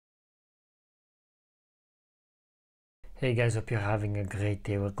Hey guys, hope you're having a great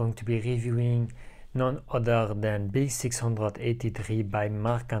day. We're going to be reviewing none other than B683 by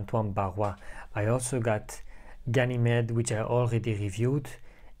Marc-Antoine Barrois. I also got Ganymede, which I already reviewed,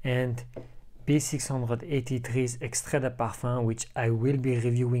 and B683's Extrait de Parfum, which I will be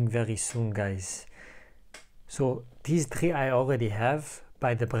reviewing very soon, guys. So these three I already have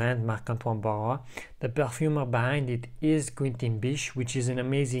by the brand Marc-Antoine Barrois. The perfumer behind it is Quentin Biche, which is an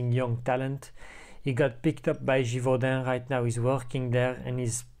amazing young talent. He got picked up by Givaudan. Right now he's working there and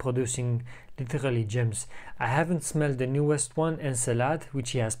he's producing literally gems. I haven't smelled the newest one, Encelade,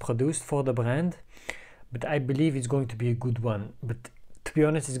 which he has produced for the brand, but I believe it's going to be a good one. But to be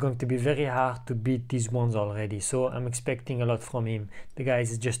honest, it's going to be very hard to beat these ones already, so I'm expecting a lot from him. The guy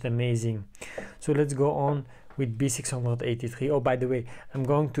is just amazing. So let's go on with B683. Oh, by the way, I'm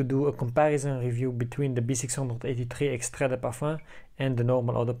going to do a comparison review between the B683 Extrait de Parfum and the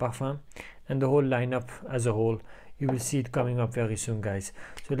normal Eau de Parfum and the whole lineup as a whole. You will see it coming up very soon, guys.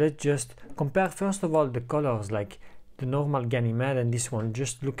 So let's just compare first of all the colors, like the normal Ganymede and this one.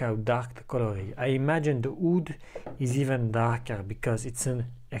 Just look how dark the color is. I imagine the oud is even darker because it's an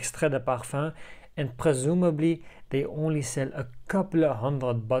Extrait de Parfum, and presumably they only sell a couple of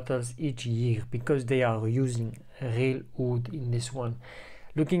 100 bottles each year because they are using real oud in this one.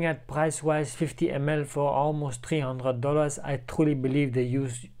 Looking at price wise, 50 ml for almost $300, I truly believe they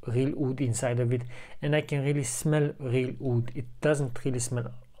use real oud inside of it, and I can really smell real oud. It doesn't really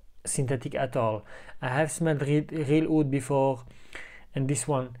smell synthetic at all. I have smelled real oud before, and this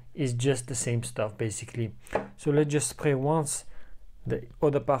one is just the same stuff basically. So let's just spray once the Eau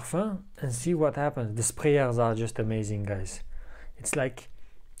de Parfum and see what happens. The sprayers are just amazing, guys. It's like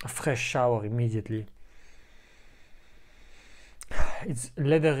a fresh shower immediately. It's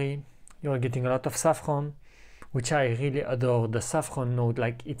leathery. You're getting a lot of saffron, which I really adore. The saffron note,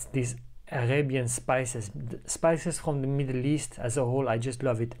 like it's these Arabian spices from the Middle East as a whole. I just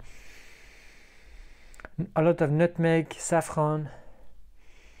love it. A lot of nutmeg, saffron,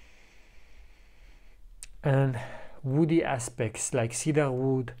 and woody aspects like cedar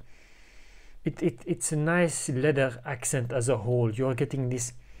wood. It's a nice leather accent as a whole. You're getting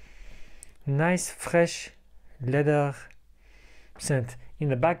this nice fresh leather scent. In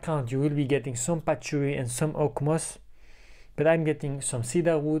the background you will be getting some patchouli and some oak moss, but I'm getting some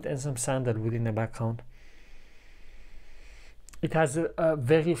cedar wood and some sandalwood in the background. It has a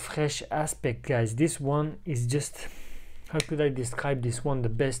very fresh aspect, guys. This one is just, how could I describe this one the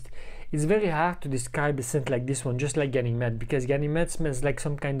best? It's very hard to describe a scent like this one, just like Ganymede, because Ganymede smells like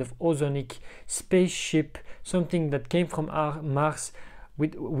some kind of ozonic spaceship, something that came from Mars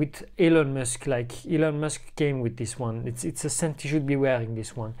with Elon Musk. Like Elon Musk came with this one. It's a scent you should be wearing,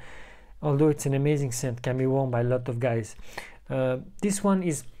 this one. Although it's an amazing scent, can be worn by a lot of guys. This one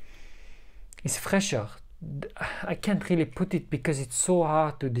is fresher. I can't really put it because it's so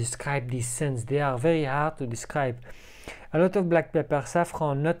hard to describe these scents. They are very hard to describe. A lot of black pepper,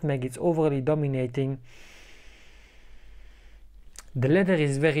 saffron, nutmeg. It's overly dominating. The leather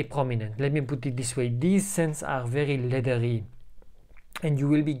is very prominent. Let me put it this way. These scents are very leathery, and you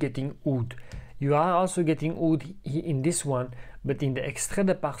will be getting oud. You are also getting oud in this one, but in the Extrait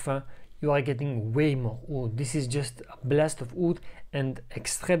de Parfum you are getting way more oud. This is just a blast of oud, and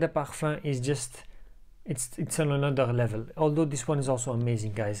Extrait de Parfum is just, it's on another level. Although this one is also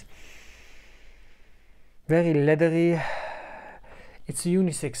amazing, guys. Very leathery. It's a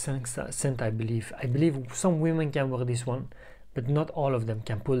unisex scent, I believe. I believe some women can wear this one, but not all of them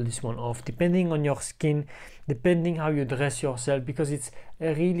can pull this one off, depending on your skin, depending how you dress yourself, because it's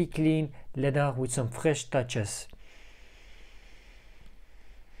a really clean leather with some fresh touches.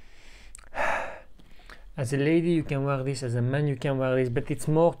 As a lady you can wear this, as a man you can wear this, but it's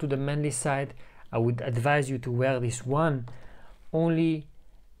more to the manly side. I would advise you to wear this one only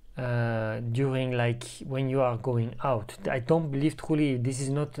during, like, when you are going out. I don't believe truly this is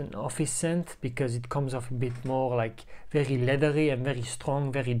not an office scent, because it comes off a bit more like very leathery and very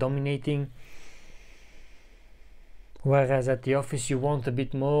strong, very dominating, whereas at the office you want a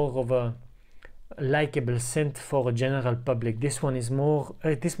bit more of a likable scent for a general public. This one is more,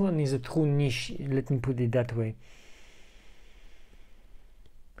 this one is a true niche, let me put it that way.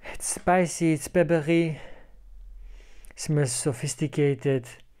 It's spicy, it's peppery, smells sophisticated.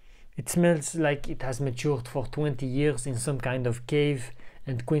 It smells like it has matured for 20 years in some kind of cave,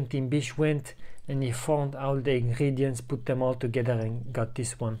 and Quentin Biche went and he found all the ingredients, put them all together and got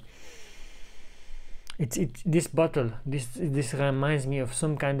this one. This bottle, this reminds me of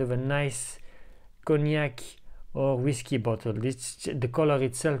some kind of a nice cognac or whiskey bottle. The color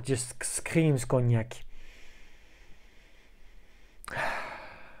itself just screams cognac.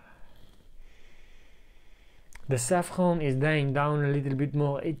 The saffron is dying down a little bit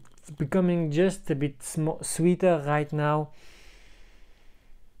more. It's becoming just a bit sweeter right now.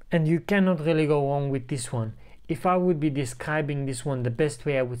 And you cannot really go wrong with this one. If I would be describing this one, the best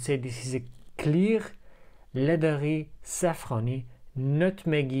way I would say this is a clear, leathery, saffrony,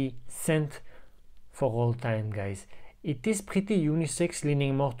 nutmeggy scent for all time, guys. It is pretty unisex,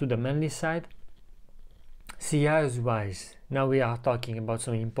 leaning more to the manly side. Sillage wise, now we are talking about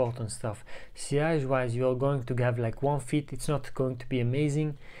some important stuff. Sillage wise, you are going to have like 1 feet. It's not going to be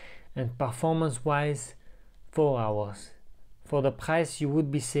amazing. And performance wise, 4 hours. For the price, you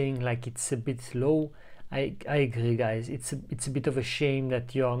would be saying like it's a bit low. I agree, guys. It's a bit of a shame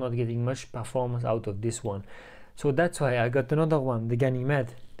that you are not getting much performance out of this one. So that's why I got another one, the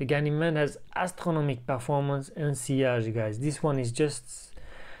Ganymede. The Ganymede has astronomical performance and sillage, guys. This one is just...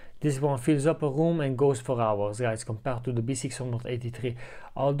 This one fills up a room and goes for hours, guys, compared to the B683.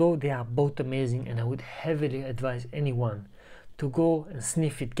 Although they are both amazing, and I would heavily advise anyone to go and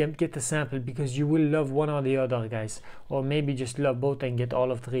sniff it, get a sample, because you will love one or the other, guys. Or maybe just love both and get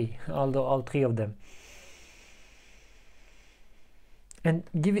all three of them. And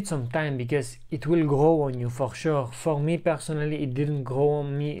give it some time, because it will grow on you for sure. For me personally, it didn't grow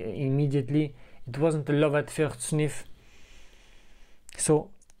on me immediately. It wasn't a love at first sniff.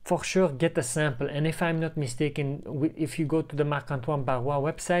 So for sure get a sample. And if I'm not mistaken, if you go to the Marc-Antoine Barrois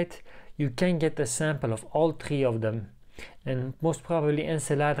website, you can get a sample of all 3 of them, and most probably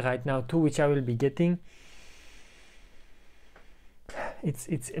Encelade right now too, which I will be getting.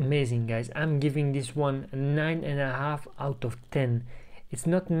 It's amazing, guys. I'm giving this one a 9.5 out of 10. It's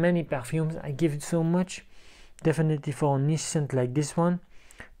not many perfumes I give it so much. Definitely for a niche scent like this one,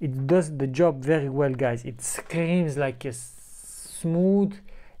 it does the job very well, guys. It screams like a smooth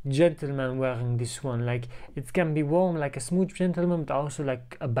gentleman wearing this one. Like, it can be worn like a smooth gentleman, but also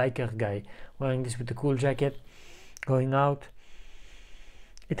like a biker guy wearing this with a cool jacket going out.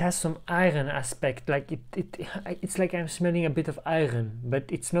 It has some iron aspect, like it's like I'm smelling a bit of iron, but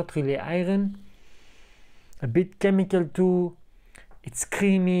it's not really iron. A bit chemical too. It's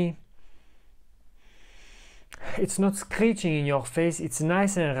creamy. It's not screeching in your face. It's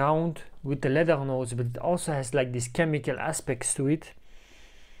nice and round with the leather notes, but it also has like these chemical aspects to it.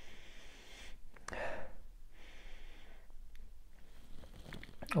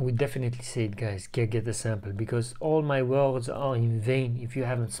 I would definitely say it, guys, get a sample, because all my words are in vain if you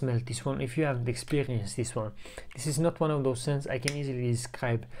haven't smelled this one, if you haven't experienced this one. This is not one of those scents I can easily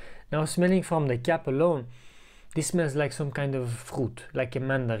describe. Now, smelling from the cap alone, this smells like some kind of fruit, like a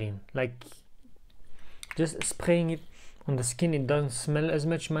mandarin. Like, just spraying it on the skin, it doesn't smell as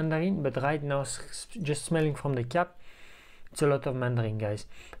much mandarin, but right now, just smelling from the cap, it's a lot of mandarin, guys.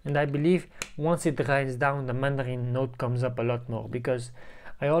 And I believe once it dries down, the mandarin note comes up a lot more, because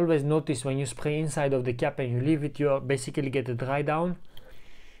I always notice when you spray inside of the cap and you leave it, you basically get a dry down,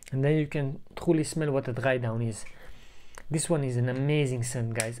 and then you can truly smell what a dry down is. This one is an amazing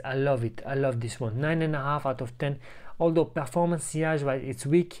scent, guys. I love it. I love this one. 9.5 out of 10. Although performance sillage wise, it's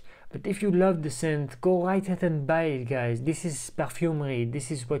weak, but if you love the scent, go right ahead and buy it, guys. This is perfumery.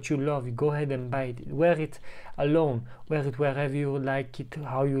 This is what you love. Go ahead and buy it. Wear it alone. Wear it wherever you like it,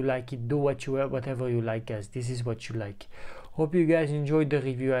 how you like it. Do whatever you like, guys. This is what you like. Hope you guys enjoyed the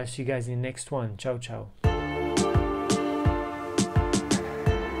review. I'll see you guys in the next one. Ciao, ciao.